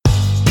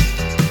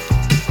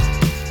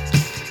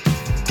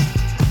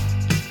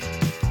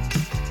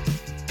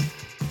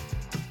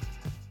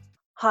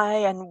Hi,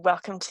 and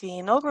welcome to the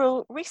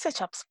inaugural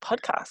ResearchOps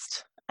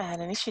podcast,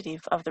 an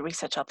initiative of the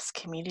ResearchOps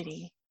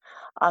community.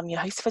 I'm your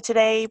host for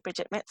today,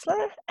 Bridget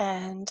Metzler,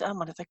 and I'm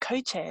one of the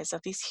co-chairs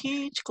of this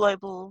huge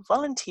global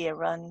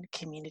volunteer-run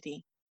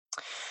community.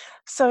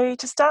 So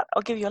to start,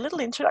 I'll give you a little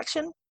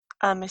introduction.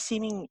 I'm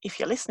assuming if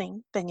you're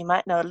listening, then you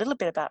might know a little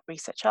bit about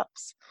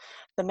ResearchOps,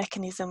 the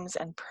mechanisms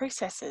and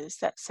processes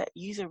that set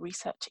user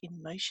research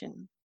in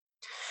motion.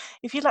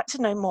 If you'd like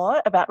to know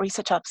more about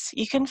ResearchOps,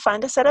 you can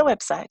find us at our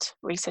website,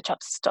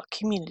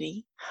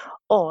 researchops.community,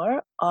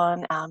 or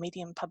on our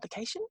Medium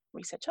publication,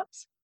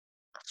 ResearchOps.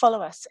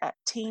 Follow us at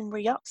Team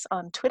ReOps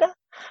on Twitter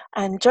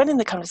and join in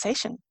the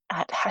conversation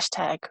at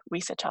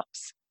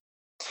 #ResearchOps.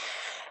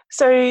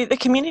 So the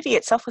community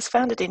itself was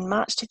founded in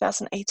March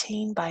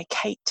 2018 by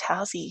Kate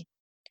Towsey,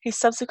 who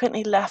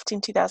subsequently left in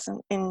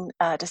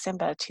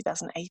December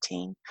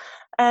 2018,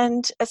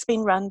 and it's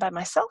been run by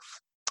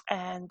myself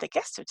and the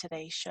guest of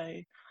today's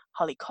show,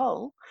 Holly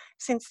Cole,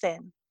 since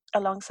then,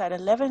 alongside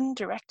 11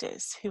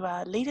 directors who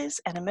are leaders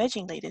and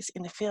emerging leaders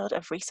in the field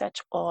of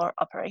research or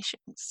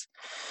operations.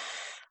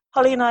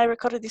 Holly and I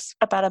recorded this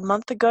about a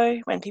month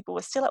ago when people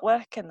were still at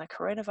work and the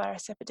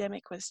coronavirus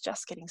epidemic was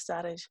just getting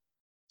started.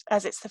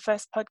 As it's the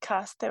first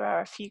podcast, there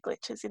are a few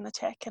glitches in the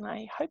tech, and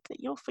I hope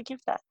that you'll forgive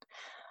that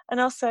and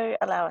also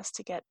allow us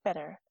to get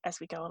better as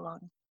we go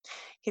along.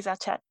 Here's our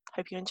chat.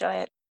 Hope you enjoy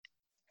it.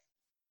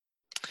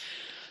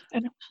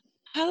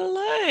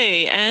 Hello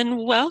and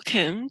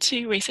welcome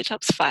to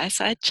ResearchOps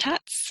Fireside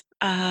Chats.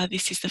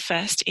 This is the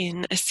first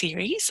in a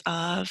series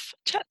of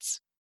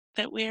chats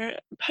that we're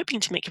hoping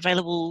to make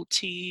available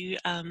to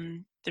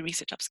the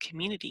ResearchOps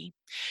community.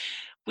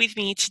 With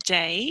me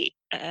today,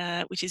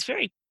 which is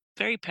very,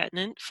 very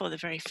pertinent for the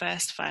very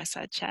first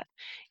Fireside Chat,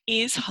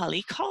 is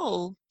Holly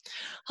Cole.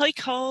 Holly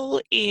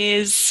Cole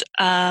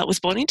was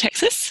born in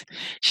Texas.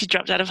 She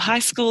dropped out of high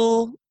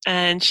school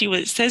and she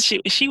was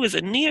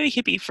a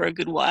neo-hippie for a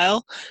good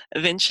while.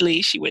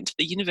 Eventually, she went to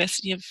the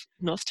University of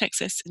North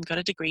Texas and got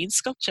a degree in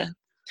sculpture.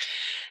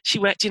 She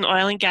worked in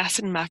oil and gas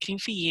and marketing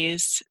for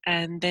years,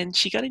 and then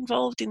she got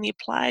involved in the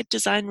Applied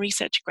Design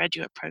Research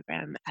graduate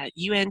program at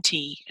UNT,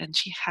 and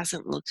she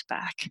hasn't looked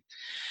back.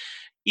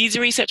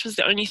 User research was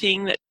the only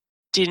thing that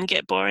didn't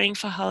get boring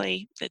for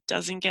Holly, that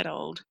doesn't get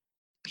old.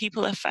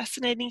 People are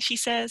fascinating, she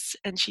says,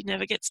 and she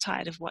never gets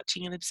tired of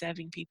watching and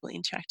observing people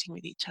interacting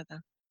with each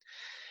other.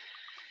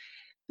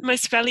 The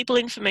most valuable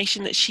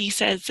information that she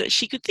says that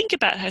she could think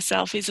about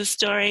herself is a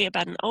story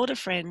about an older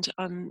friend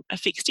on a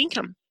fixed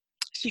income.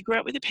 She grew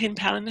up with a pen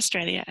pal in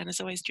Australia and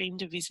has always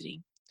dreamed of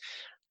visiting.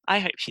 I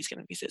hope she's going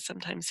to visit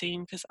sometime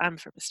soon because I'm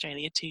from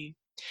Australia too.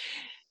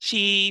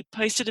 She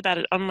posted about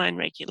it online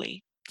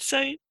regularly.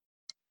 So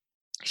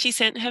she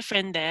sent her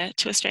friend there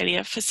to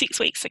Australia for 6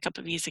 weeks a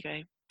couple of years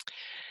ago.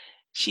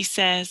 She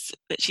says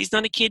that she's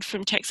not a kid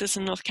from Texas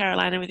and North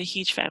Carolina with a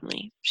huge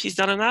family. She's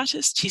not an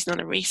artist. She's not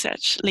a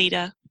research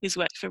leader who's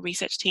worked for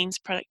research teams,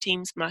 product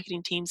teams,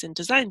 marketing teams, and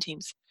design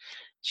teams.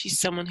 She's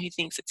someone who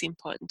thinks it's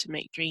important to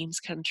make dreams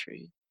come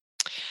true.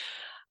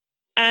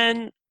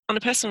 And on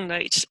a personal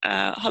note,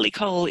 Holly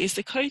Cole is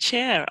the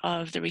co-chair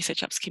of the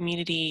ResearchOps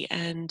community,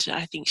 and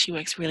I think she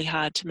works really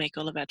hard to make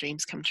all of our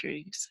dreams come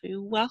true.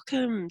 So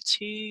welcome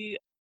to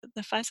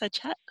the Fireside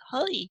Chat,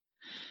 Holly.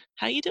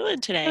 How are you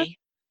doing today?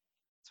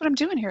 That's what I'm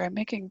doing here. I'm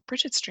making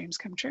Bridget's dreams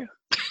come true.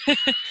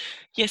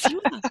 Yes, you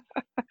are.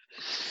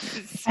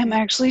 I'm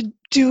actually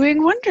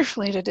doing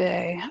wonderfully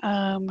today.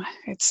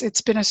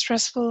 It's been a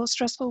stressful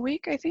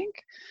week, I think.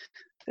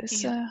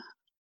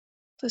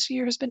 This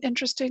year has been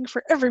interesting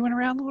for everyone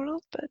around the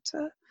world, but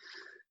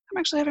I'm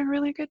actually having a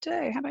really good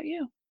day. How about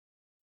you?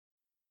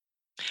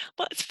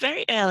 Well, it's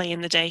very early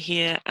in the day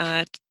here,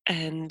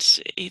 and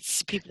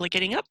it's people are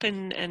getting up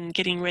and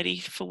getting ready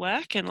for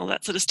work and all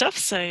that sort of stuff.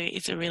 So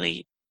it's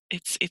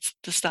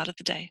the start of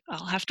the day.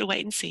 I'll have to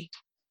wait and see.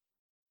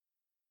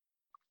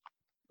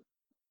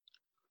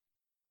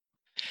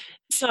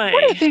 So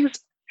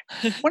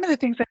one of the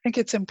things I think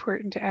it's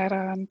important to add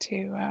on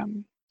to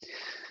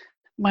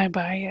my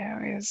bio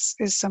is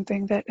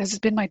something that has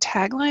been my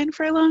tagline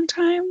for a long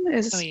time.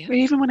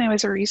 Even when I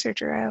was a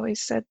researcher, I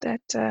always said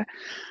that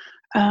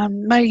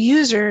my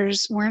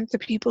users weren't the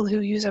people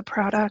who use a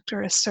product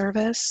or a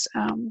service.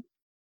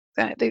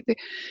 That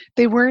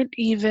they weren't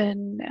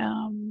even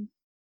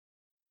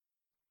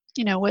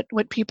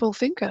what people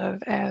think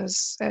of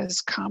as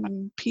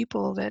common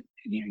people that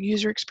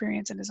user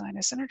experience and design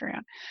is centered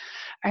around.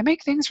 I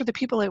make things for the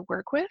people I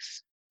work with.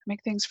 I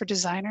make things for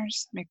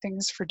designers. I make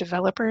things for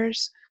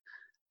developers.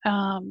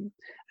 And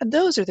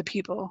those are the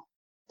people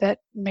that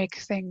make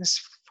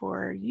things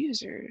for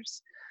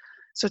users.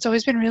 So it's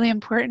always been really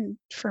important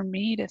for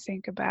me to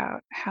think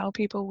about how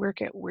people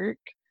work at work.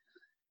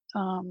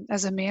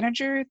 As a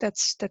manager,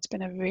 that's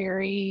been a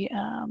very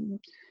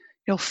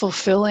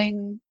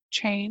fulfilling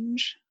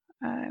change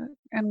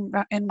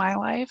in my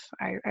life.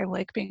 I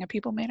like being a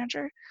people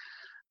manager,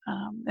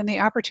 and the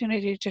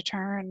opportunity to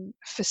turn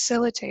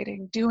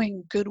facilitating,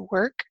 doing good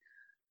work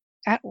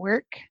at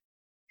work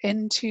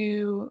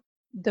into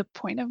the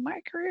point of my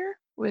career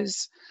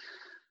was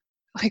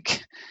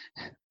like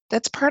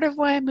that's part of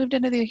why I moved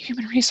into the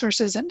human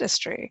resources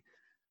industry,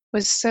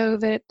 was so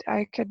that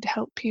I could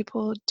help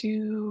people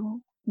do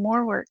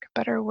more work,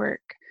 better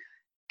work,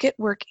 get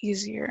work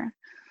easier.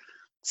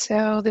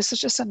 So this is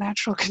just a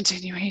natural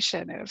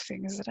continuation of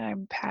things that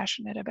I'm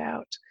passionate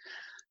about.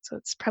 So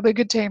it's probably a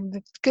good thing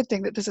that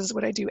this is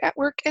what I do at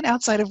work and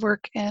outside of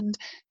work and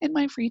in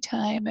my free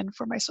time and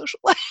for my social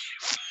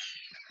life.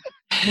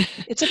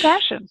 It's a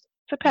passion.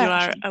 It's a You are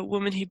passion. a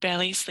woman who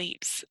barely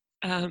sleeps.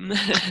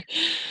 I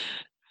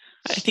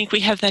think we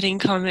have that in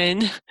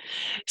common.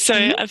 So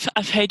Mm-hmm.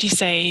 I've heard you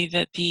say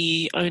that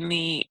the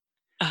only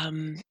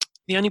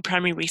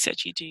primary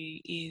research you do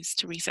is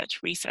to research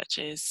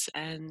researchers,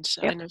 and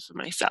I Yep. know for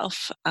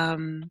myself,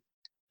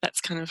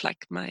 that's kind of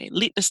like my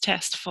litmus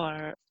test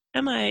for,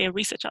 am I a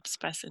research ops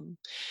person?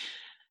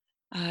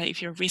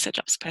 If you're a research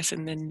ops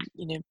person, then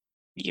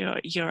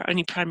your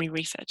only primary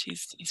research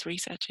is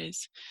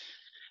researchers.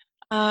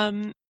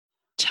 Um,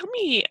 tell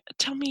me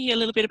a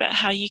little bit about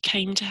how you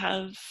came to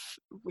have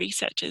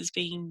researchers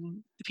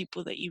being the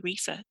people that you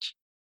research.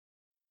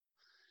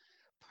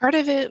 Part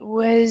of it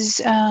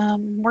was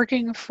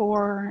working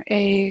for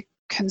a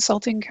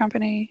consulting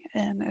company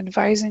and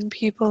advising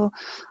people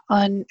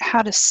on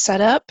how to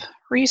set up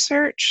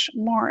research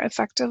more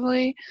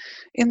effectively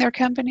in their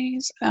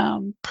companies.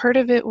 Part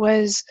of it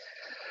was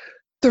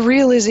the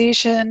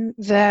realization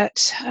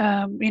that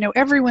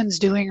everyone's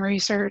doing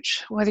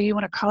research, whether you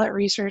want to call it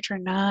research or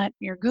not.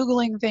 You're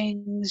googling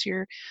things,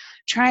 you're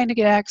trying to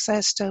get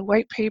access to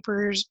white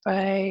papers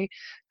by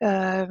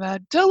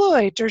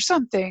Deloitte or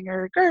something,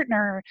 or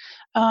Gartner,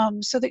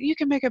 so that you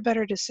can make a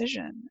better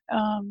decision.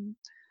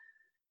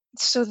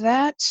 So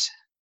that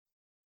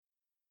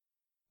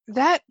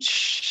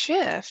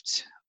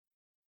shift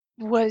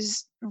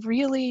was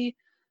really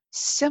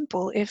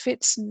simple. If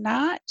it's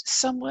not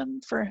someone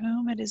for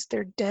whom it is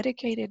their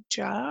dedicated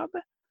job,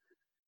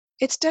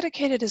 it's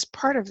dedicated as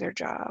part of their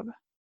job.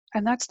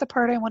 And that's the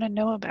part I want to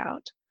know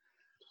about.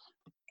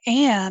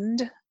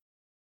 And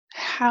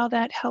how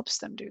that helps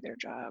them do their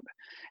job.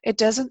 It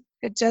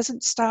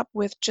doesn't stop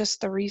with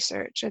just the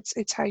research.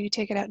 It's how you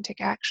take it out and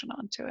take action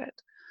onto it.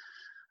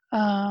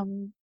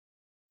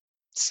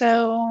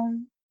 So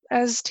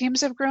as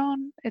teams have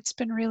grown, it's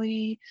been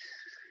really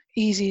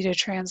easy to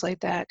translate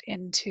that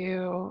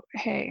into,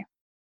 hey,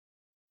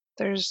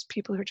 there's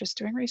people who are just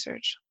doing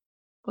research.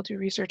 We'll do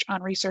research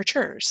on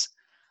researchers.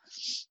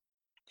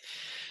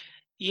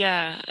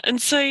 Yeah,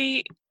 and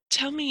so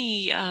tell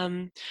me,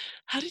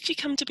 how did you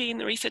come to be in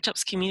the Research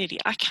Ops community?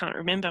 I can't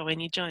remember when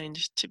you joined,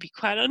 to be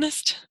quite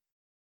honest.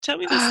 Tell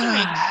me the story.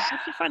 How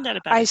did you find out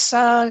about I it?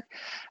 saw,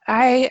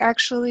 I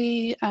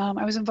actually,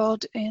 I was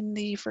involved in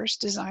the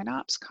first Design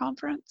Ops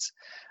conference.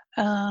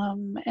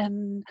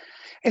 And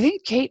I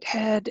think Kate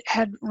had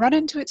run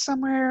into it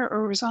somewhere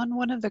or was on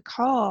one of the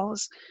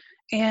calls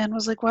and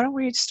was like, why don't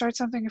we start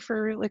something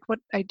for like what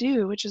I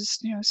do, which is,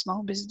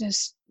 small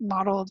business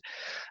modeled,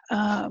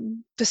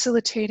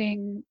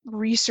 facilitating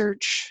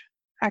research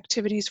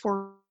activities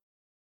for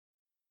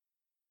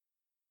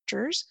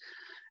researchers.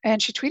 And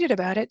she tweeted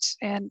about it,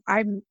 and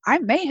I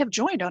may have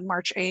joined on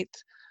March 8th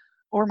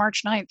or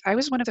March 9th. I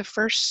was one of the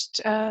first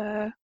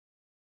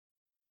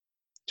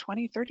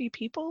 20, 30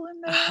 people in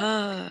the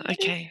community.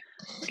 Okay.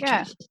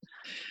 Yeah.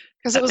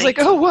 Because it That was like,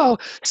 makes oh, sense. whoa,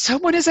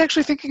 someone is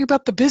actually thinking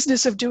about the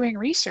business of doing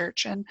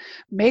research and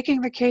making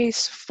the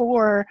case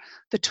for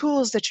the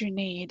tools that you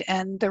need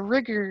and the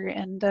rigor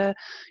and the,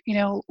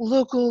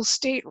 local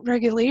state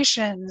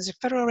regulations,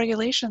 federal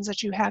regulations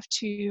that you have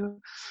to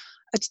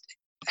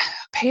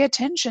pay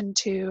attention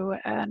to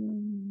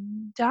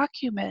and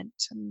document.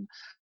 And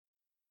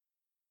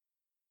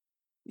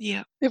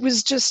Yeah. it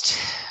was just,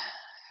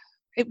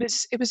 it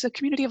was a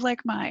community of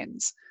like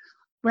minds.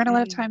 We're in a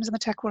lot of Mm. times in the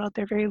tech world,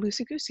 they're very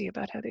loosey-goosey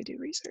about how they do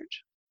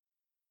research.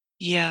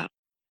 Yeah.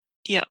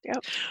 Yeah.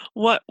 Yep.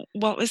 What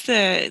was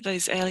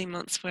those early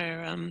months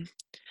where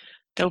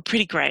they were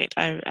pretty great.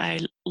 I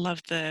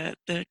loved the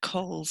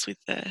calls with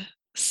the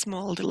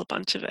small little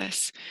bunch of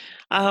us.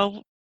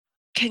 Uh,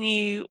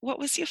 what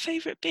was your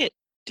favorite bit,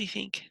 do you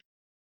think?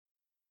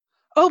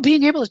 Oh,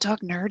 being able to talk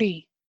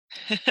nerdy.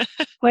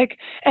 Like,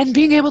 and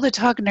being able to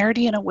talk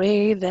nerdy in a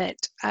way that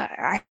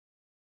I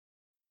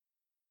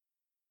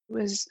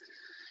was,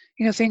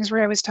 things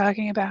where I was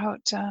talking about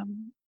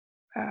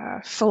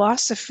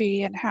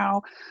philosophy and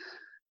how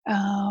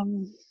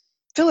um,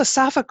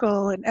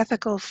 philosophical and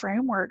ethical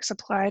frameworks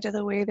apply to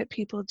the way that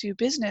people do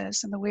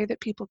business and the way that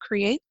people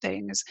create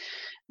things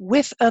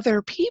with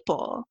other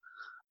people,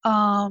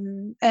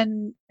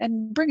 and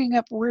bringing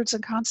up words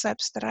and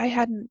concepts that I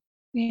hadn't,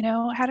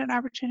 had an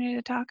opportunity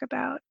to talk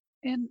about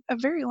in a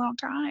very long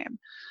time.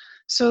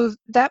 So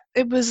that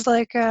it was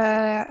like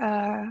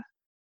it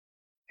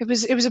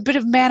was a bit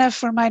of manna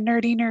for my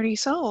nerdy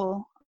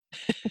soul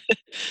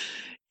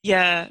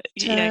Yeah,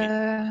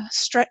 yeah.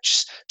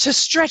 to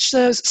stretch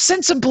those,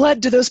 send some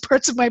blood to those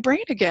parts of my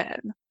brain again.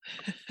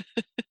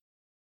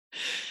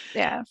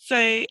 Yeah.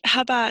 So,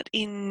 how about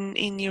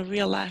in your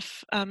real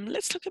life?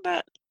 Let's talk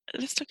about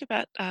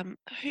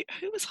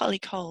who was Holly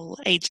Cole,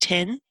 age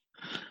 10?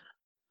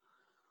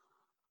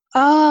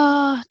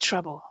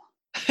 Trouble.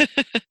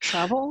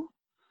 Trouble?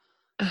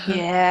 Uh-huh.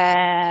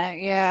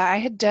 Yeah. I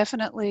had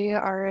definitely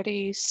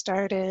already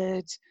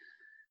started.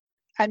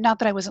 Not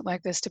that I wasn't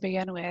like this to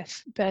begin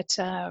with, but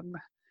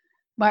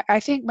I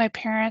think my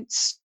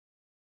parents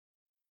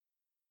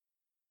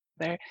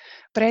there,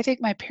 but I think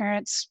my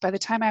parents, by the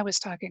time I was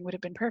talking, would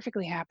have been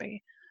perfectly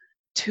happy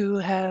to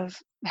have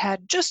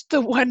had just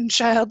the one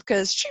child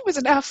because she was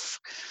enough.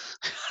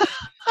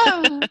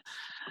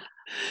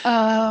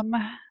 um,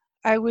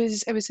 I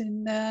was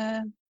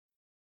in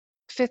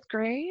fifth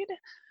grade.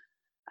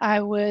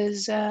 I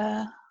was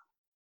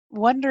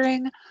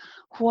wondering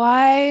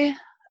why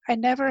I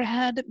never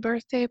had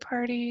birthday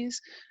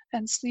parties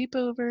and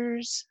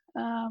sleepovers.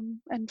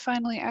 And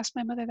finally asked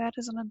my mother that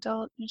as an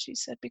adult, and she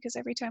said because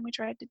every time we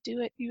tried to do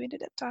it, you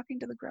ended up talking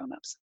to the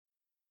grown-ups.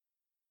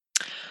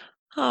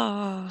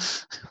 Oh,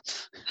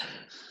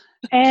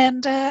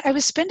 And I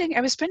was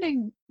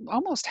spending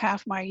almost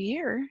half my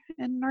year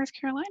in North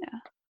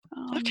Carolina.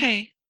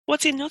 okay.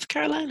 What's in North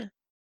Carolina?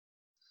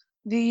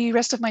 The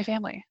rest of my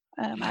family.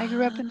 I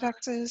grew up in Ah,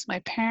 Texas. My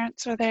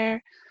parents are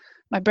there.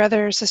 My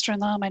brother,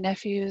 sister-in-law, my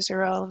nephews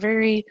are all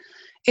very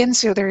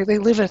insular. They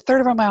live a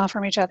third of a mile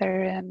from each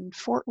other in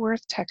Fort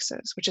Worth,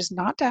 Texas, which is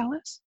not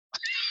Dallas.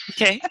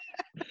 okay.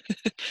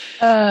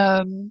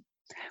 Um,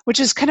 which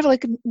is kind of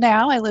like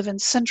now I live in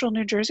central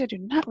New Jersey. I do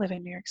not live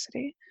in New York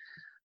City.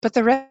 But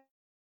the rest of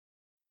my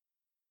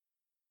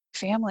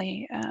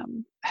family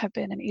have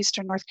been in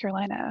eastern North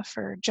Carolina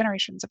for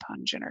generations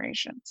upon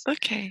generations.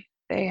 Okay.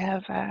 They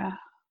have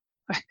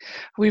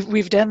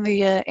we've done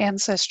the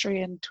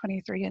ancestry and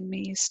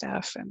 23andMe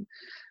stuff, and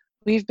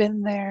we've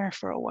been there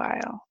for a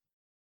while.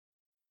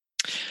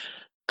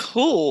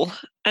 Cool.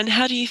 And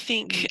how do you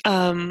think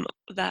Mm.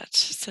 that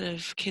sort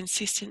of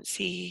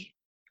consistency,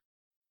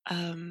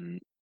 um,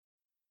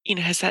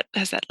 has that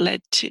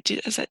led to,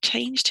 has that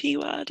changed who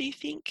you are, do you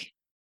think?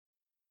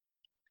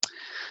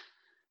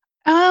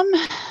 Um,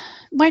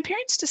 my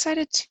parents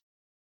decided to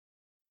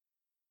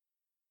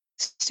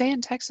stay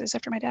in Texas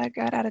after my dad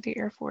got out of the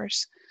Air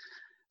Force,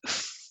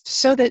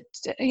 so that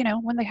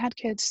when they had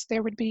kids,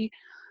 there would be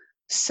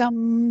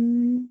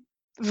some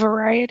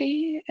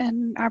variety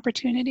and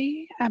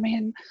opportunity. I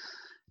mean,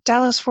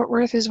 Dallas Fort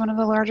Worth is one of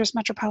the largest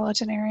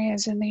metropolitan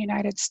areas in the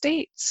United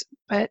States,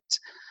 but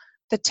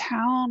the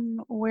town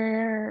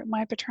where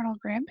my paternal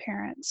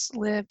grandparents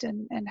lived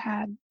and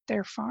had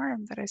their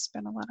farm that I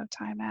spent a lot of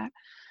time at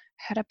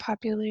had a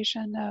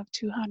population of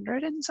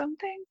 200 and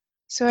something.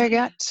 So I Oh, yeah.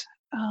 got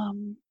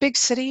big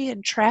city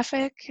and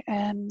traffic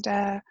and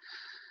lots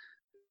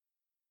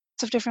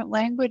of different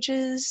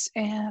languages,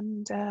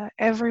 and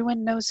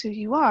everyone knows who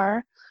you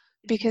are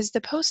Mhm. because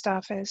the post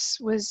office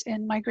was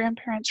in my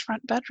grandparents'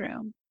 front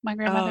bedroom. My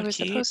grandmother Oh, was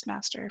the cute.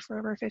 postmaster for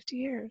over 50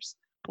 years.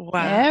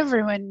 Wow.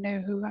 Everyone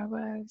knew who I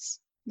was.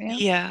 Yeah.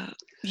 Yeah.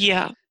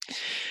 Yeah.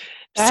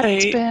 That's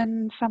So,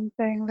 been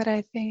something that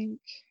I think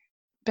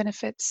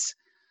benefits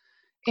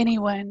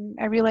anyone.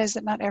 I realize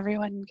that not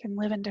everyone can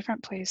live in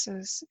different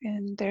places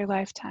in their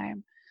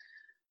lifetime,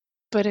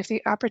 but if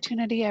the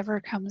opportunity ever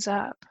comes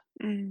up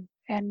mm,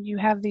 and you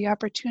have the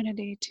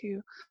opportunity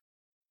to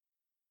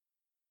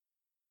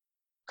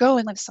go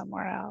and live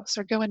somewhere else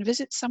or go and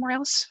visit somewhere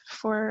else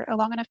for a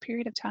long enough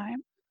period of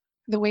time,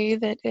 the way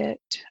that it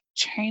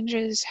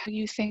changes how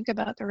you think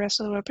about the rest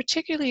of the world,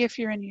 particularly if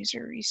you're in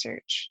user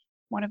research,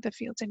 one of the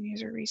fields in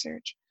user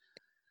research,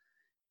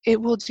 it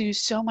will do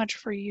so much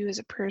for you as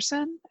a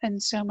person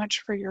and so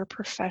much for your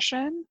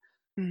profession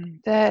mm,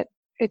 that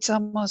it's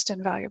almost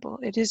invaluable.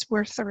 It is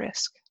worth the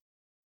risk.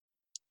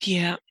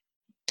 yeah.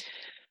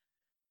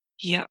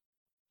 Yeah.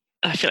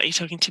 I feel like you're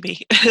talking to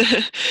me.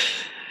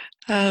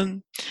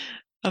 um,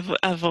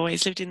 I've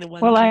always lived in the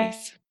one Well,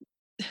 place.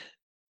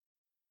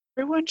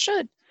 everyone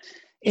should.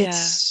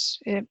 Yeah.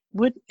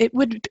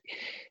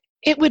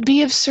 It would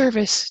be of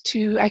service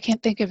to. I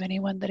can't think of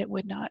anyone that it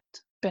would not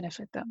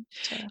benefit them.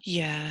 So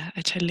Yeah,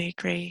 I totally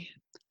agree.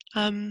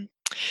 Um,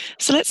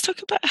 so let's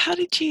talk about how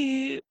did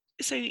you.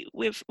 So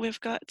we've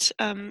got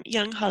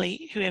young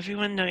Holly, who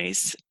everyone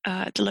knows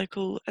at the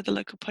local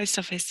post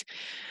office.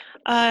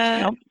 Uh,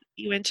 yep.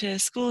 you went to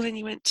school and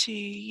you went to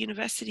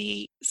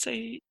university. So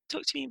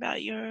talk to me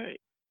about you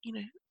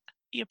know,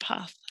 your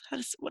path.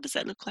 What does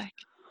that look like?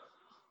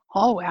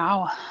 Oh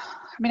wow.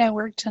 I mean, I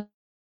worked in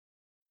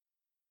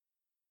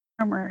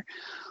or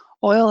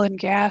oil and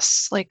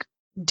gas, like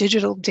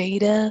digital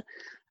data.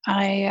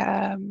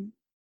 I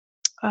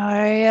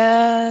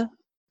I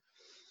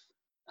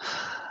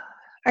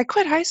I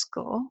quit high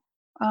school.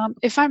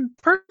 If I'm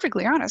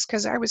perfectly honest,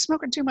 because I was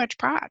smoking too much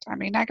pot. I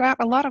mean, I got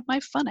a lot of my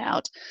fun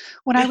out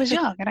when I was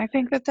young, and I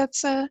think that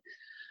that's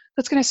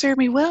going to serve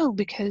me well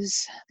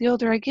because the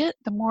older I get,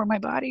 the more my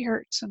body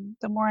hurts, and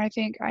the more I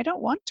think I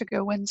don't want to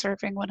go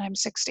windsurfing when I'm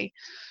 60.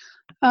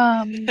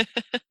 Um,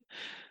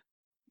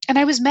 and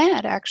I was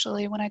mad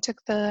actually when I took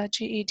the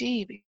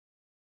GED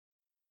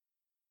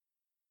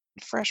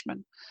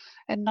freshman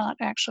and not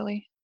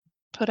actually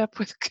put up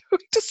with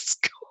going to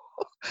school.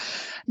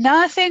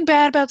 Nothing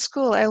bad about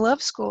school. I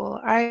love school.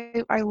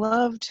 I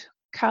loved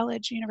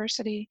college,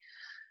 university,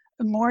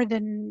 more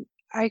than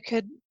I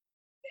could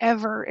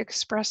ever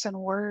express in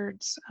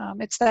words.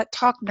 It's that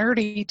talk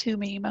nerdy to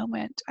me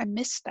moment. I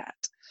miss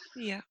that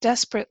Yeah.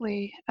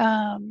 desperately.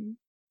 But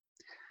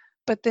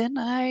then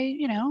I,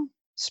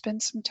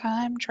 spent some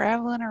time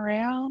traveling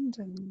around,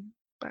 and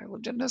I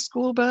lived in a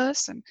school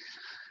bus and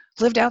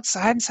lived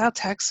outside in South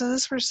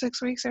Texas for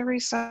 6 weeks every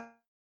summer.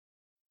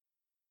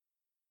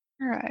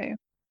 I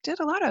did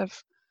a lot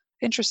of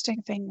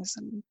interesting things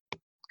and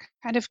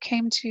kind of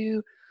came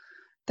to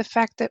the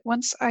fact that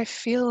once I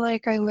feel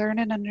like I learn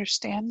and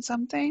understand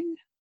something,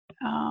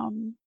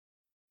 um,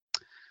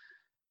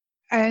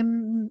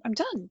 I'm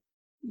done.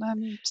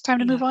 It's time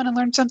to Yeah. move on and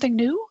learn something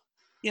new.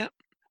 Yep.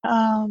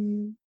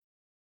 Um,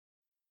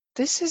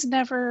 this has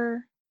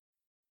never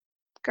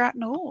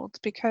gotten old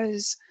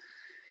because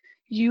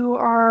you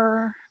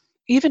are,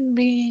 even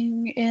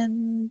being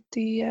in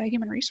the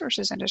human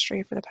resources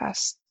industry for the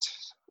past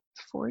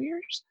 4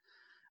 years,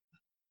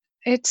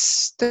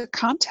 it's the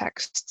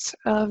context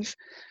of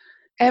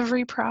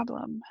every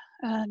problem,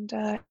 and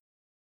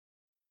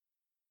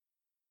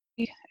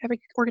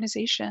every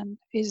organization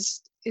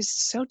is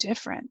so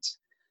different,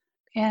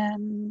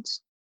 and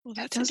Well, it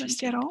that's doesn't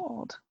get interesting.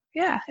 old.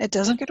 Yeah, it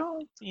doesn't get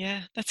old.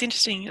 Yeah, that's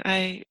interesting.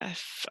 I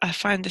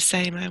find the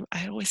same.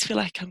 I always feel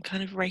like I'm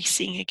kind of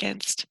racing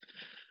against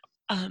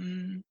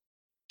um,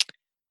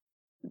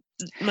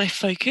 my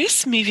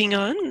focus, moving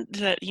on.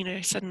 That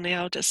suddenly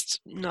I'll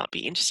just not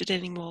be interested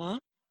anymore.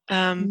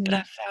 But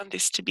I found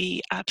this to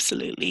be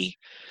absolutely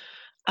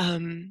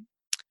um,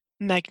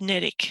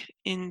 magnetic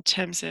in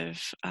terms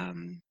of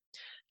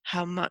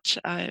how much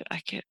I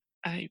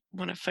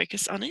want to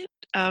focus on it.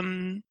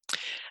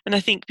 And I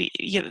think the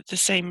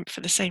same for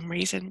the same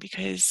reason,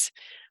 because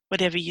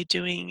whatever you're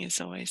doing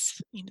is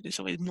always, there's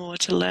always more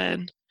to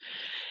learn.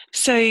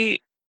 So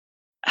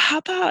how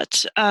about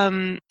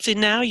so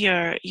now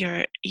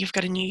you've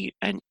got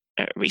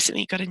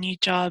recently got a new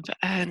job,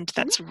 and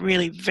that's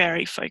really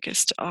very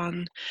focused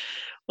on,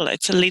 well,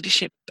 it's a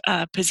leadership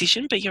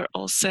position, but you're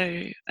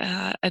also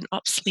an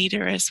ops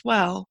leader as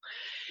well.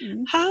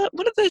 Mhm.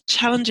 What are the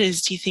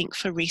challenges, do you think,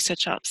 for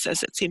research ops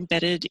as it's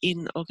embedded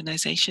in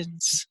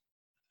organizations?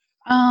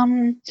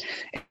 Um,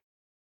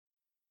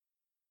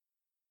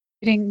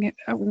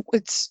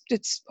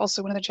 it's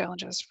also one of the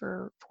challenges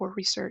for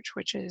research,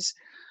 which is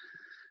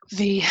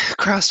the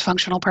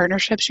cross-functional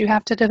partnerships you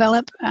have to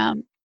develop.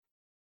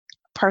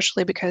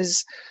 Partially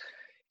because,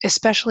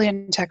 especially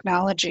in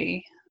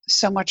technology,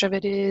 so much of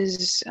it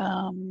is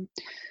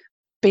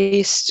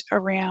based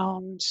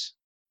around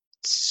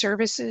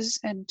services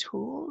and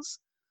tools,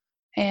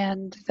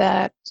 and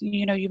that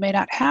you may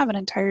not have an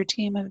entire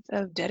team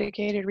of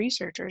dedicated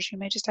researchers. You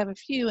may just have a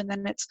few, and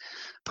then it's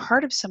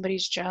part of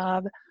somebody's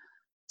job.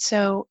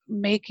 So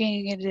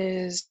making it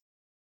is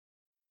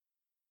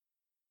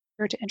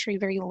to entry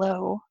very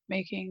low,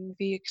 making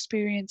the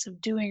experience of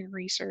doing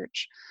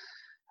research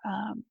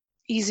um,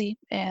 easy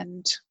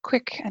and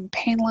quick and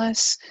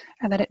painless,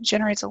 and that it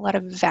generates a lot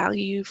of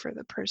value for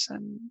the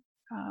person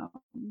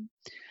um,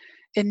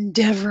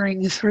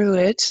 endeavoring through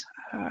it,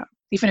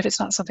 even if it's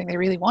not something they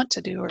really want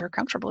to do or are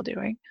comfortable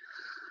doing.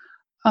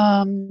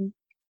 Um,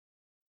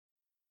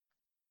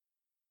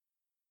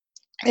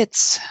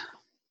 it's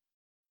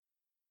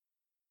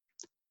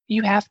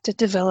You have to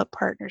develop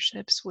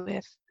partnerships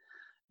with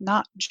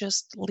not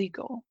just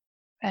legal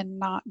and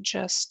not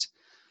just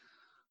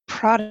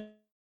product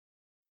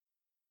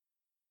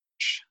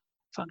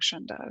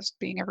function does,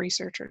 being a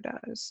researcher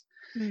does.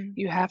 Mm.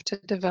 You have to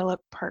develop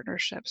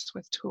partnerships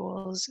with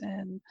tools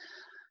and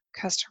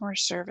customer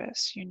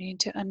service. You need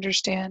to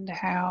understand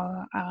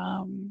how,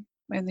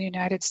 in the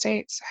United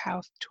States,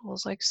 how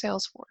tools like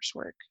Salesforce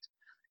work.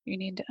 You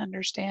need to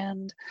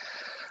understand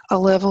a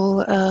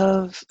level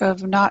of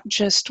not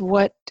just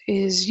what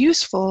is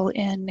useful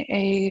in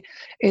a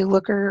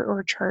Looker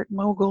or Chart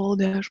Mogul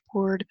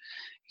dashboard.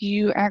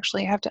 You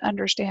actually have to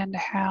understand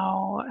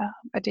how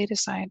a data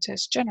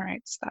scientist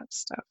generates that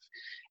stuff.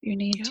 You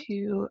need Yeah.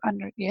 to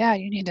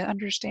you need to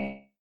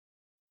understand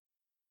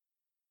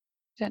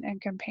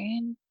and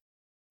campaign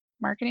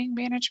marketing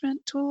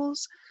management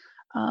tools,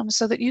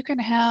 so that you can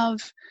have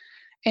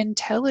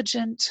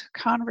intelligent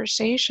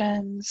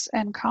conversations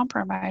and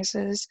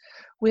compromises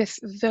with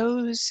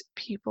those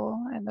people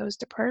and those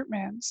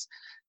departments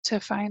to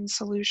find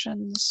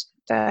solutions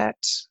that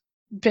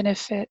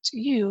benefit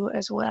you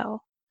as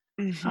well.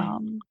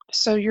 Mm-hmm.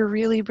 So you're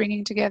really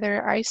bringing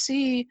together, I've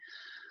seen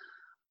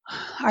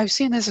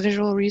this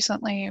visual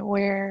recently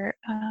where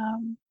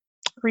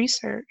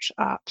research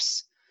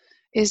ops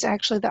is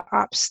actually the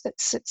ops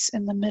that sits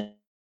in the middle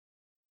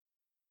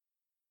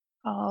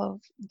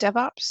of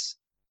DevOps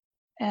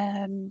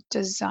and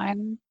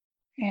design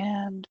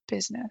and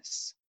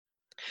business,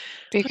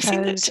 I've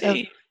seen that because of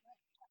too.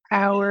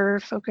 our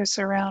focus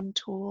around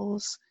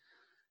tools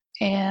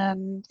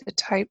and the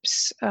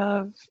types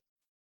of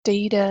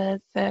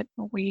data that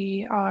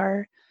we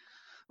are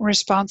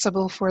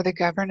responsible for the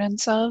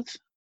governance of.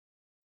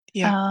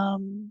 Yeah.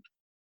 Um,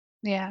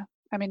 yeah,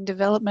 I mean,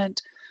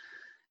 development,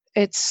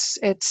 it's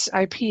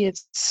IP,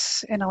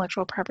 it's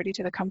intellectual property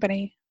to the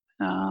company.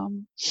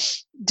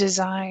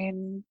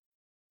 Design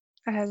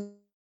has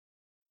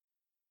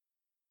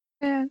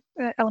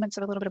elements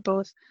of a little bit of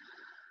both.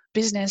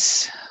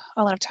 Business,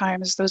 a lot of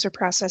times those are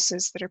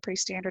processes that are pretty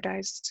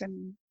standardized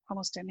in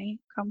almost any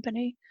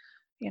company,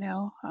 you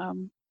know,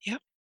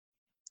 Yep.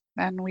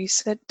 and we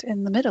sit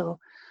in the middle.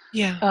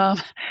 Yeah.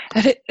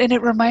 And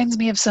it reminds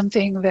me of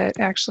something that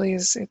actually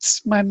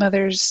it's my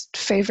mother's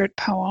favorite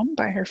poem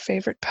by her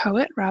favorite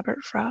poet,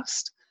 Robert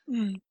Frost.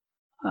 Mm.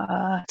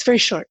 It's very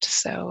short,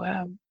 so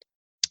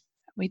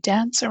we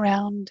dance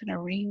around in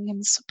a ring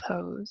and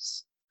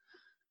suppose,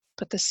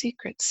 but the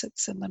secret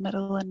sits in the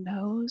middle and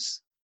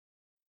knows.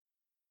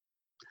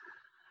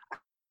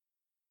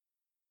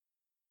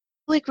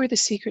 Like we're the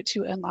secret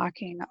to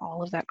unlocking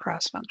all of that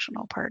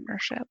cross-functional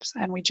partnerships,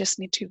 and we just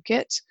need to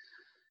get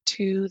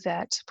to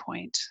that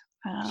point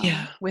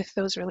Yeah. with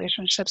those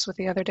relationships with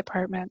the other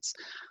departments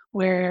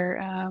where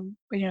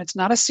it's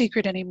not a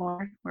secret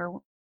anymore, where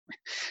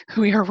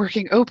we are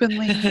working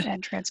openly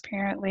and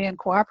transparently and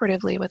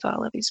cooperatively with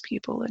all of these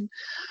people and Yeah.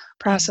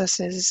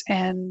 processes,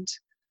 and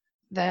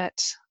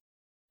that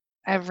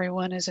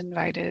everyone is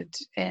invited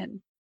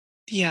in,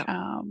 Yeah.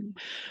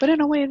 but in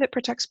a way that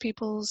protects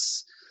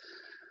people's.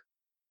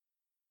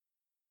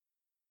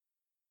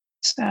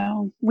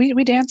 So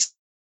we dance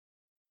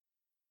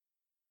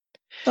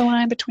the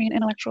line between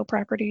intellectual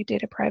property,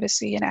 data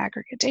privacy, and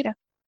aggregate data.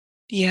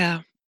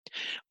 Yeah.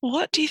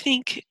 What do you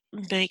think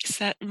makes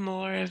that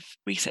more of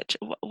research?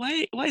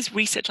 Why is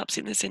research ops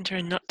in the center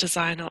and not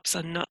design ops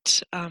and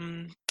not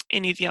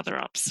any of the other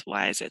ops?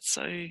 Why is it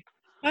so?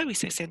 Why are we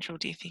so central?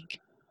 Do you think?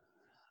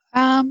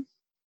 Um,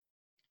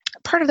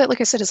 Part of that, like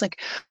I said, is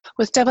like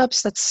with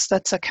DevOps,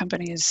 that's a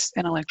company's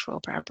intellectual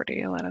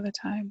property a lot of the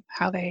time,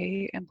 how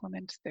they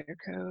implement their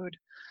code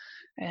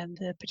and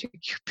the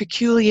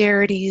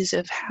peculiarities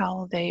of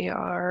how they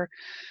are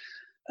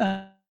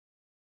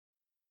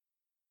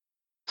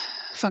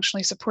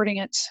functionally supporting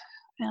it.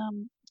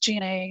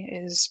 G&A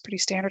is pretty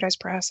standardized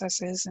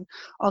processes, and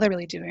all they're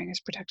really doing is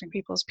protecting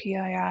people's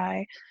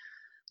PII.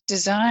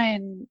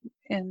 Design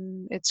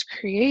in its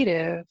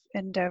creative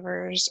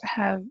endeavors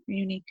have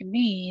unique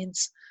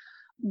needs,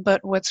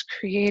 but what's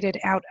created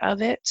out of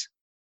it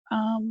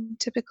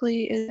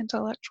typically is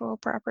intellectual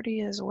property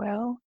as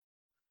well,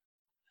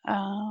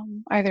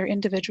 either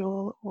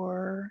individual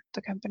or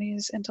the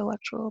company's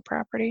intellectual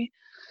property.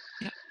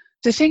 Yeah.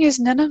 The thing is,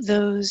 none of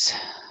those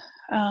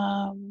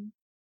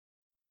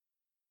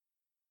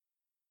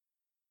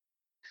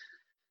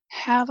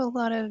have a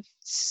lot of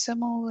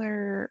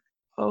similar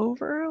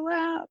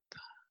overlap.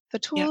 The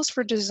Yeah. tools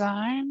for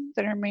design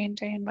that are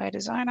maintained by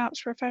design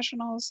ops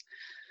professionals,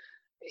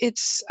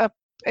 it's a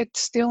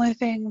it's the only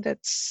thing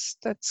that's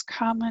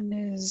common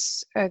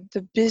is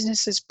the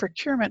business's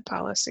procurement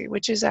policy,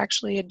 which is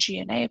actually a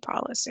G&A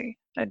policy,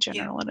 a Yeah.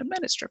 general and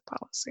administrative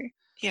policy.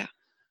 Yeah.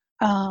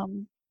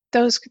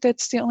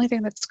 That's the only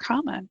thing that's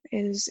common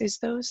is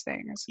those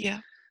things.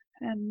 Yeah.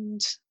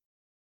 And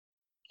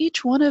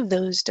each one of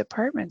those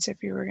departments,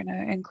 if you were going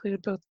to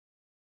include both,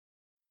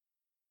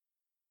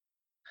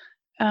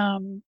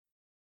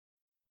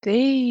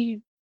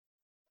 they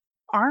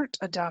aren't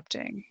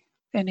adopting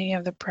any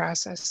of the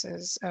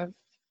processes of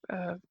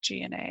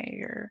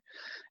G&A,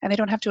 and they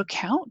don't have to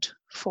account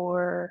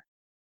for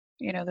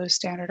those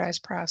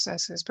standardized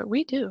processes, but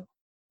we do.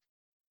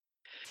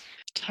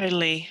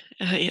 Totally.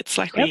 It's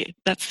like Yep.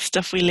 that's the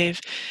stuff we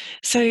live.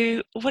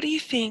 So what do you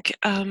think?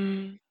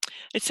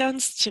 It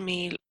sounds to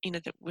me,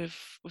 that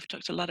we've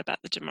talked a lot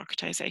about the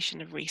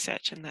democratization of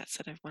research, and that's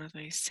sort of one of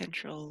those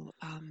central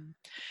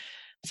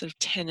sort of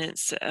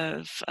tenets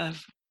of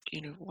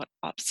what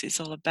ops is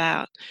all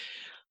about.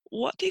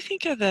 What do you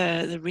think are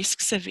the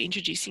risks of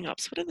introducing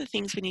ops? What are the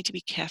things we need to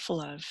be careful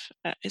of?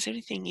 Is there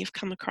anything you've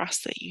come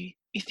across that you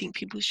think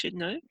people should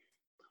know?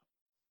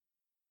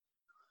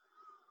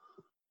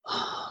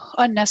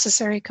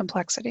 Unnecessary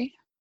complexity.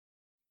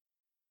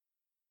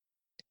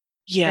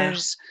 Yeah.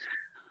 There's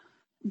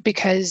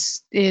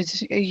because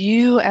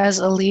you as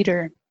a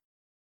leader,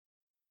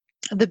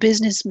 the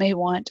business may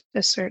want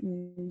a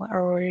certain,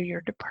 or your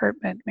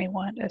department may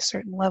want a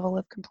certain level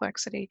of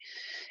complexity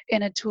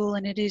in a tool,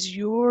 and it is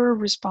your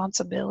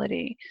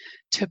responsibility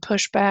to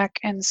push back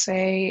and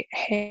say,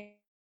 hey,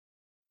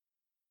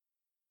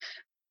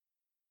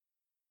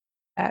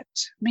 at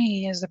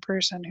me as the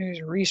person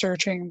who's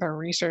researching the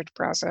research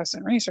process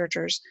and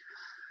researchers,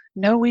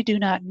 no, we do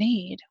not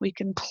need. We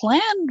can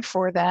plan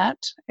for that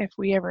if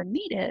we ever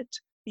need it,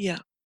 Yeah.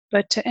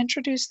 but to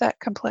introduce that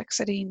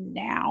complexity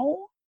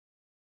now,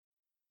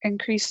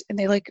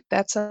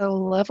 that's a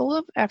level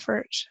of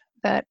effort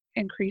that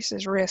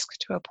increases risk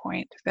to a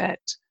point that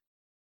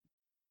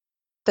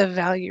the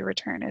value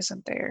return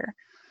isn't there.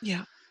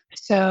 Yeah.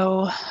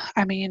 So,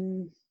 I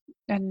mean,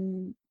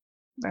 and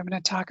I'm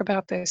going to talk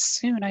about this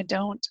soon. I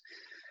don't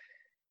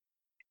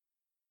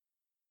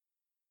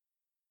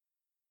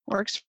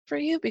works for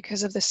you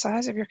because of the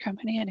size of your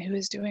company and who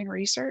is doing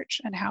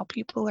research and how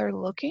people are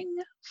looking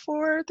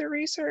for the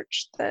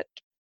research that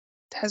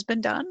has been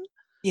done.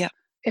 Yeah.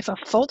 If a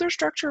folder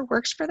structure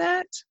works for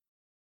that,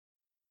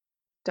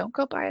 don't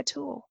go buy a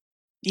tool.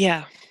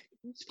 Yeah.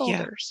 These Yeah.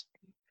 folders.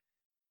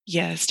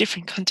 Yeah. It's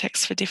different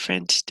contexts for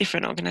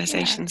different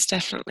organizations,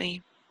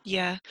 definitely.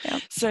 Yeah.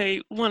 Yep. So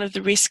one of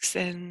the risks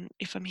then,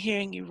 if I'm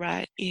hearing you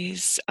right,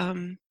 is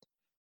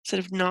sort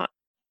of not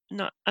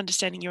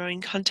understanding your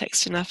own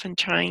context enough and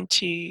trying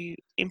to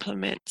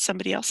implement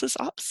somebody else's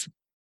ops.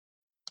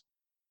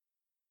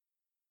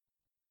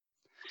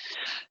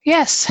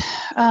 Yes,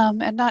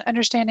 and not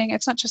understanding,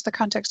 it's not just the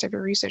context of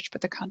your research,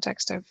 but the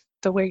context of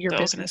the way your The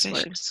business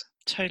organization. works.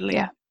 Totally.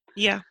 Yeah.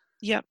 Yeah.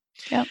 Yeah.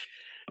 Yep.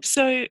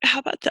 So how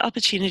about the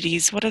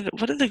opportunities?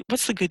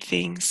 What's the good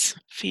things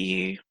for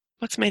you?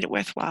 What's made it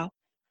worthwhile?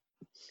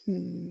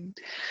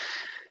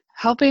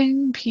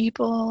 Helping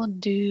people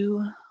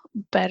do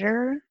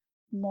better,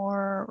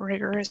 more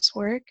rigorous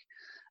work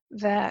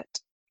that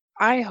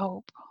I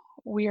hope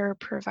we are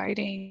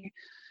providing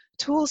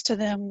tools to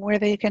them where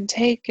they can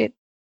take it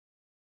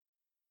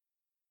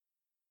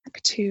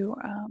to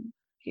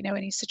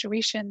any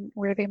situation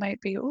where they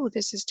might be, oh,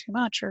 this is too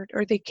much,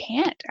 or they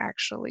can't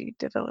actually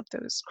develop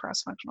those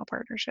cross-functional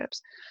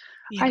partnerships.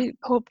 Yeah. I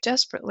hope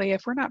desperately,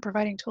 if we're not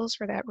providing tools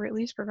for that, we're at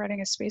least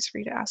providing a space for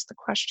you to ask the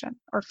question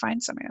or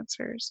find some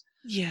answers.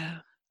 Yeah.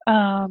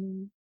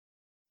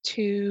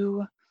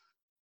 To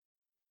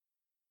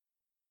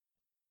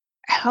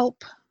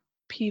help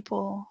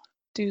people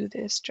do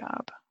this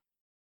job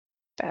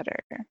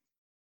better,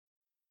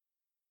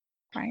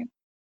 right?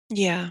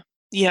 Yeah.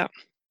 Yeah.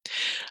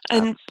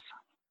 And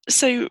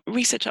so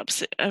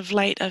ResearchOps of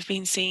late, I've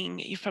been seeing,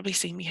 you've probably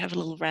seen me have a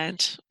little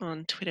rant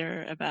on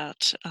Twitter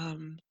about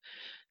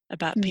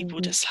people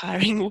just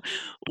hiring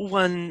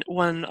one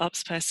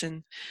ops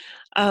person.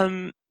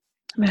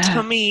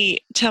 Tell me,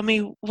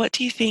 what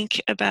do you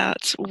think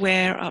about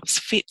where ops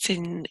fits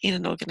in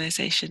an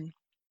organization?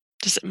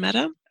 Does it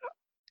matter?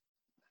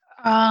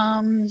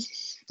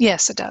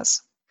 Yes, it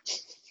does.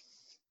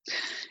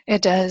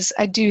 It does.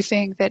 I do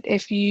think that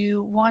if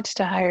you want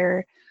to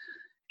hire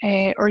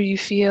or you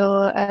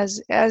feel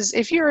as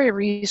if you're a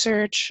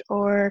research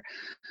or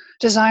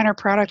design or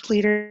product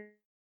leader,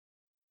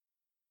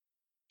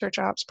 research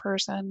ops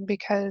person,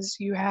 because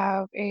you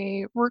have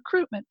a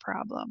recruitment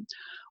problem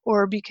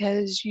or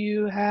because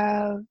you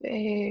have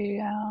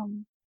a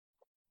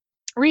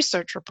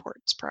research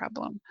reports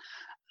problem,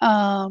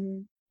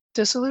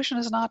 the solution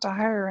is not to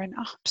hire an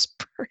ops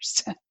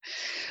person,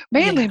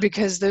 mainly Yeah.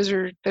 because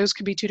those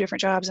could be two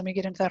different jobs, and we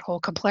get into that whole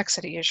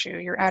complexity issue.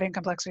 You're adding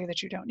complexity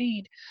that you don't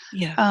need.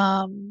 Yeah.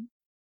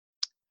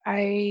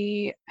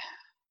 I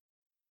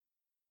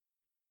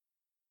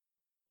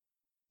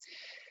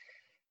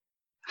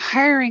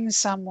hiring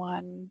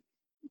someone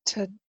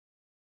to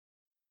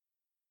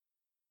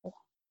do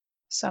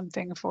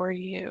something for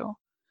you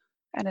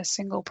and a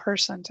single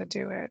person to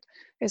do it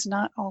is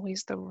not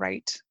always the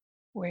right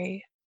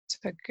way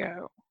to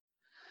go.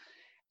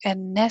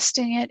 And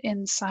nesting it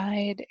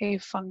inside a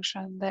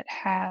function that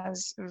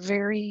has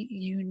very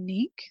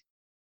unique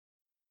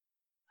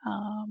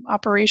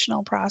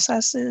operational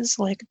processes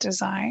like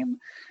design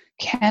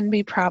can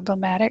be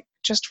problematic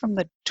just from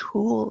the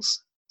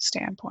tools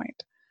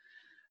standpoint.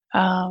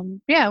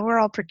 We're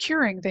all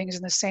procuring things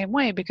in the same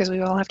way because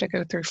we all have to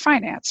go through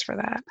finance for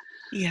that.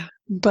 Yeah.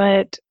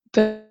 But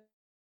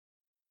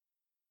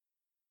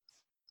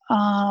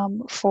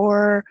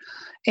for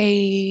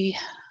a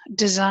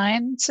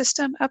design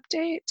system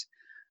update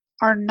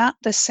are not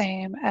the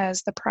same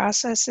as the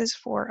processes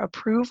for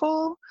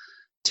approval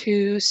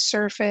to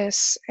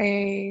surface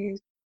a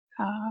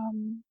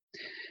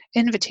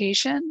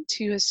invitation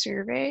to a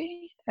survey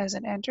as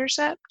an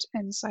intercept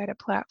inside a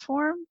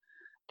platform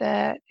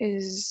that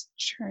is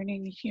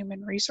churning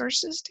human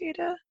resources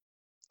data.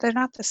 They're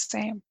not the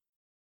same.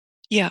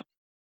 Yeah.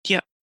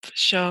 Yeah. For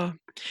sure.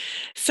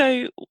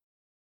 So,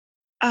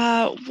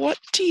 what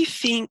do you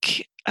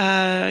think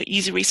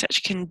user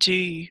research can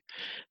do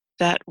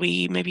that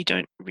we maybe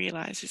don't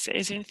realize? Is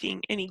there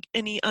anything,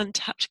 any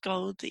untapped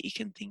gold that you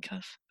can think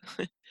of?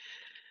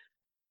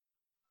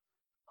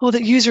 Well,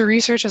 the user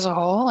research as a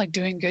whole, like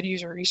doing good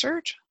user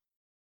research,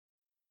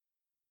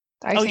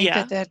 I Oh think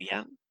yeah. that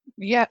Yeah.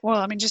 yeah,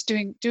 well, I mean, just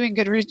doing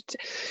good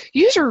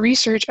user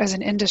research as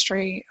an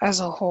industry as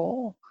a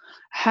whole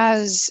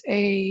has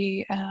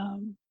a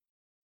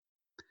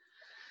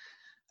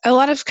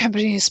lot of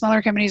companies,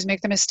 smaller companies, make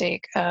the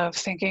mistake of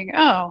thinking,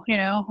 oh,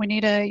 we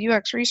need a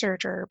UX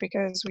researcher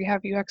because we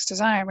have UX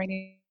design. We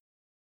need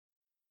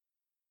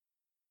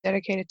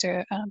dedicated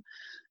to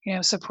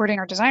supporting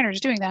our designers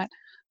doing that.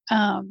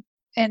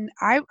 And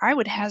I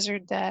would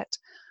hazard that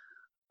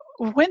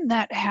when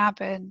that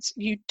happens,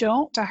 you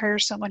don't to hire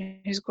someone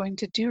who's going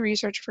to do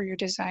research for your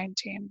design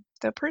team.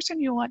 The person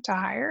you want to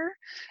hire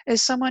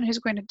is someone who's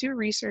going to do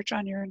research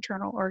on your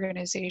internal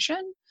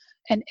organization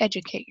and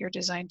educate your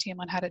design team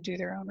on how to do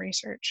their own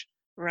research.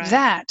 Right.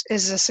 That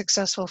is a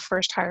successful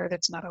first hire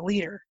that's not a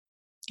leader,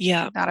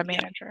 Yeah. not a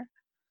manager.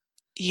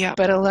 Yeah.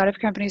 But a lot of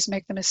companies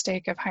make the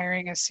mistake of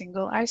hiring a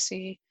single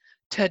IC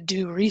to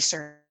do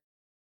research.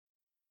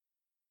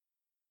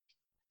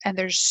 And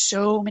there's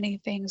so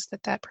many things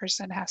that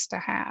person has to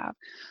have,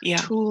 Yeah.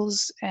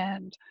 tools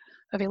and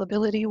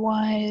availability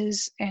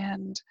wise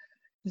and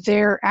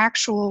their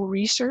actual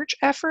research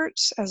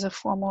efforts as a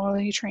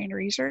formally trained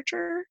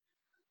researcher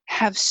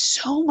have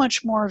so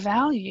much more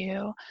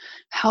value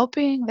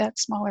helping that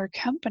smaller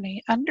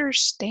company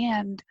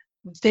understand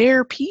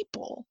their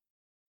people.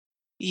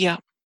 Yeah.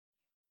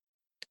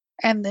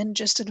 And then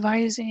just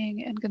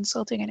advising and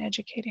consulting and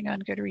educating on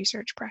good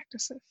research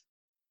practices.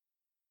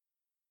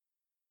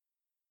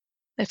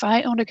 If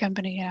I owned a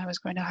company and I was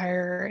going to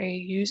hire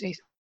a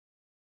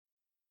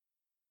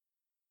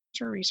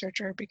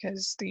researcher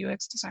because the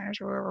UX designers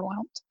were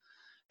overwhelmed,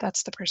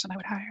 that's the person I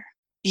would hire.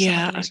 Someone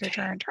Yeah. to research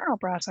our internal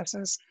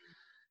processes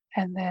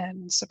and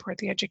then support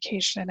the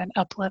education and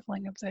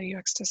up-leveling of the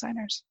UX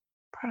designers,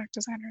 product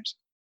designers.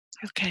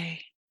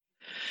 Okay.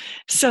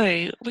 So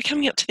we're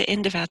coming up to the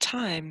end of our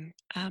time.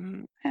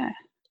 Yeah.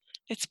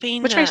 It's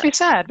been Which makes me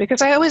sad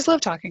because I always love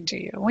talking to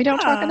you. We don't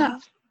talk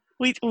enough.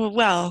 We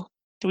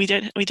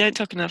don't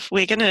talk enough.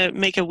 We're going to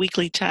make a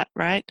weekly chat,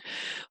 right?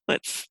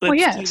 Let's Well, do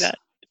yes. that.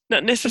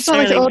 Not It's not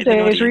like the necessarily old with an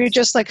days where you audience.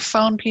 just like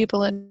phone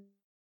people and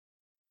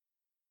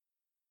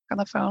on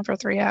the phone for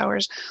 3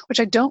 hours, which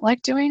I don't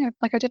like doing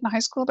like I did in high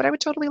school, but I would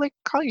totally like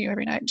call you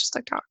every night and just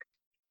like talk.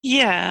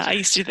 Yeah, I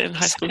used to do that in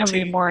high school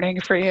Every too.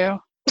 morning for you.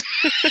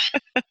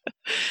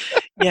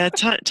 Yeah,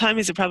 time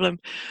is a problem.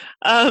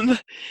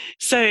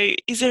 So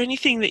is there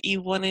anything that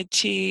you wanted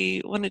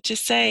to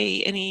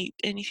say?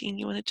 Anything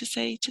you wanted to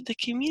say to the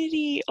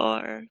community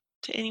or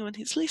to anyone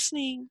who's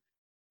listening?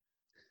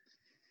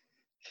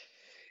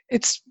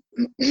 It's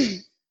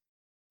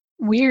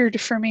weird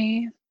for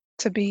me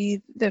to be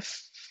the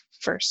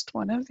first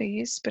one of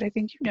these, but I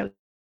think you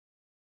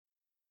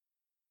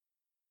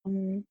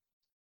know.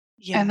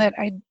 Yeah. And that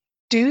I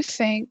do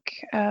think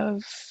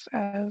of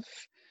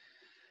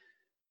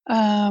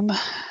um,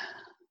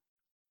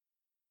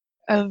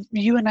 of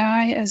you and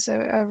I as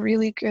a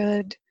really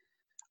good,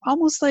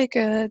 almost like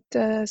the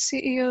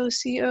CEO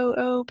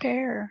COO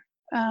pair.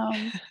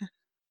 I'm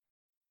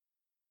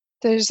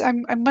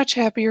much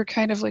happier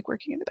kind of like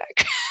working in the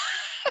back.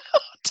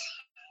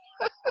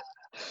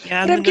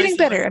 Yeah, But and the I'm getting nosy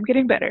better. one. I'm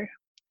getting better.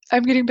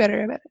 I'm getting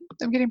better about it.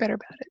 I'm getting better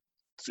about it.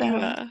 You So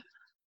are.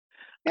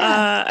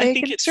 yeah, I they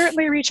think can it's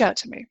certainly reach out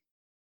to me.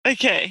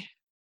 okay.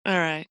 All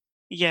right.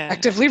 Yeah.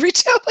 Actively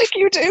reach out like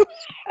you do.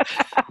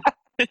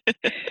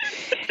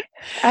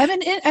 I'm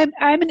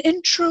an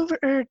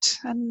introvert,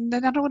 and I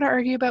don't want to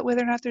argue about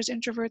whether or not there's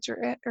introverts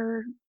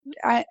or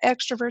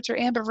extroverts or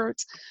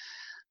ambiverts.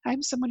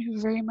 I'm someone who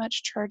very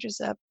much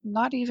charges up,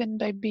 not even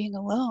by being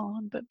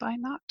alone, but by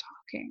not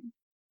talking. And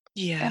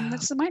Yeah.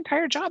 that's my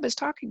entire job is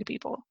talking to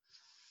people.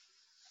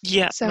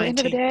 Yeah, So mine end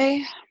of the too.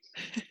 day,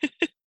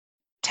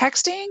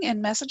 texting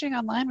and messaging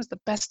online was the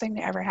best thing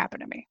that ever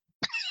happened to me.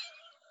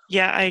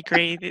 Yeah, I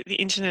agree. The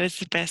internet is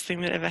the best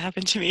thing that ever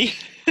happened to me.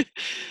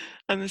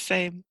 I'm the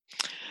same.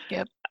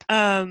 Yep.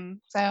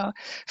 Um, So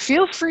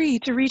feel free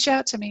to reach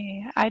out to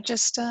me. I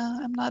just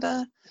I'm not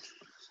a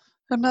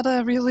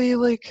really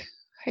like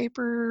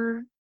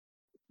hyper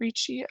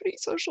reachy outy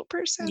social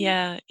person.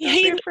 yeah. Don't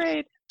be Hey,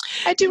 afraid.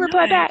 I do you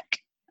reply know, back.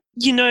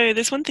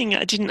 there's one thing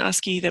I didn't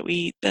ask you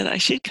that I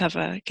should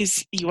cover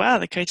because you are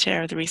the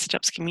co-chair of the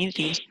ResearchOps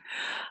community. Mhm.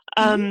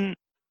 Um,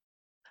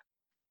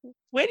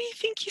 where do you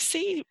think you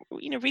see,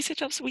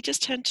 ResearchOps? We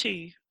just turned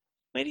 2.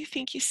 Where do you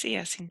think you see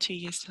us in 2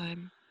 years'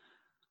 time?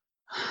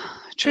 For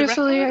the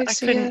Truthfully, record, I I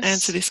see couldn't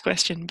answer us. this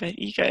question, but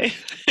you go.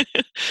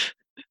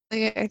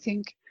 I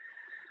think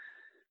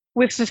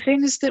with the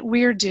things that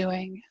we're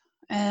doing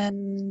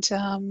and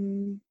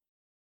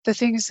the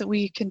things that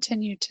we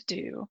continue to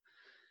do,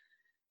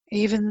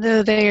 even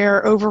though they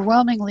are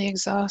overwhelmingly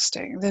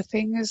exhausting, the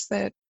things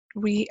that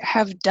we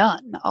have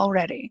done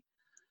already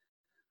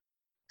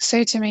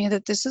say to me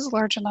that this is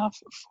large enough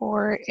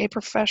for a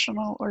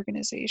professional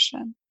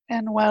organization.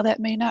 And while that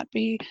may not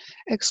be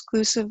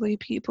exclusively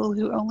people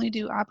who only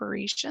do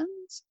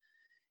operations,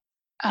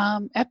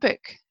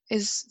 Epic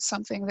is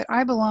something that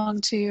I belong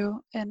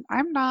to, and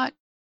I'm not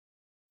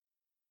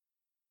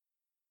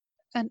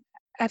an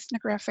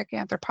ethnographic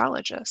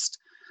anthropologist,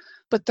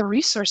 but the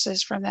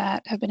resources from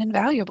that have been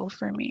invaluable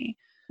for me.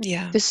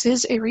 Yeah. This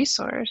is a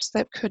resource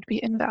that could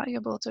be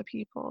invaluable to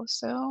people.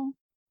 So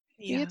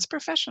maybe Yeah. it's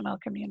professional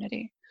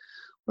community.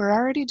 We're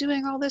already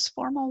doing all this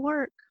formal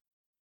work.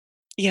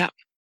 Yeah.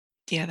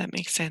 Yeah, that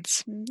makes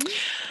sense. Mm-hmm.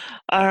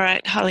 All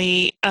right,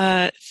 Holly,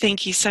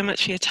 thank you so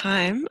much for your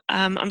time.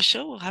 I'm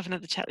sure we'll have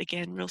another chat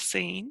again real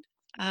soon.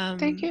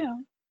 Thank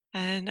you.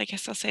 And I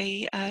guess I'll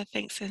say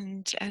thanks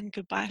and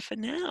goodbye for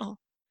now.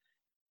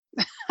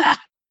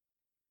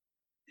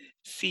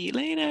 See you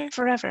later.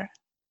 Forever.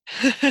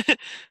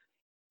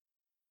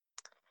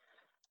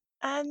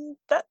 And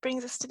that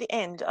brings us to the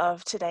end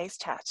of today's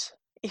chat.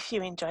 If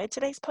you enjoyed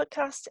today's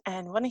podcast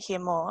and want to hear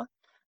more,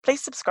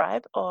 please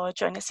subscribe or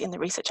join us in the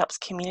ResearchOps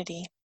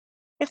community.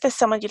 If there's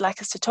someone you'd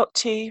like us to talk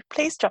to,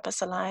 please drop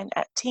us a line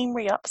at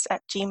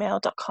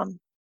teamreops@gmail.com.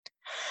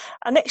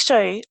 Our next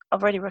show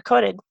I've already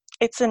recorded.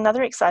 It's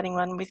another exciting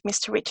one with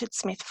Mr. Richard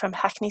Smith from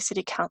Hackney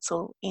City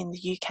Council in the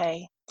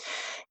UK.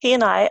 He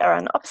and I are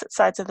on opposite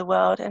sides of the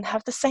world and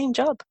have the same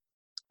job.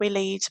 We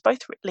both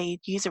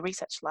lead user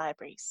research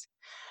libraries.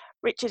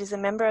 Richard is a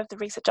member of the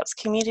ResearchOps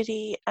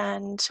community,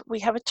 and we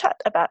have a chat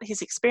about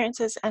his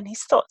experiences and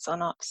his thoughts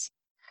on ops.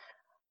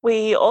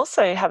 We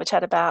also have a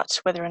chat about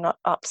whether or not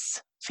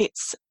ops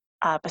fits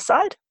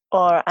beside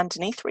or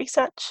underneath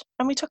research,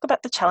 and we talk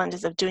about the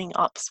challenges of doing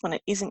ops when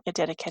it isn't a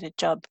dedicated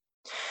job.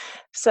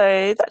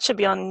 So that should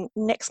be on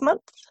next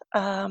month.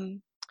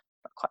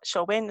 Not quite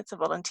sure when. It's a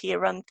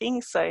volunteer-run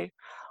thing, so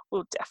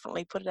we'll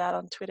definitely put it out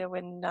on Twitter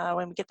when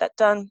we get that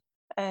done,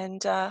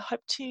 and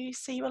hope to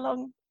see you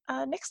along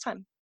next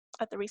time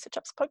at the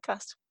ResearchOps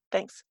podcast.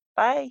 Thanks.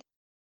 Bye.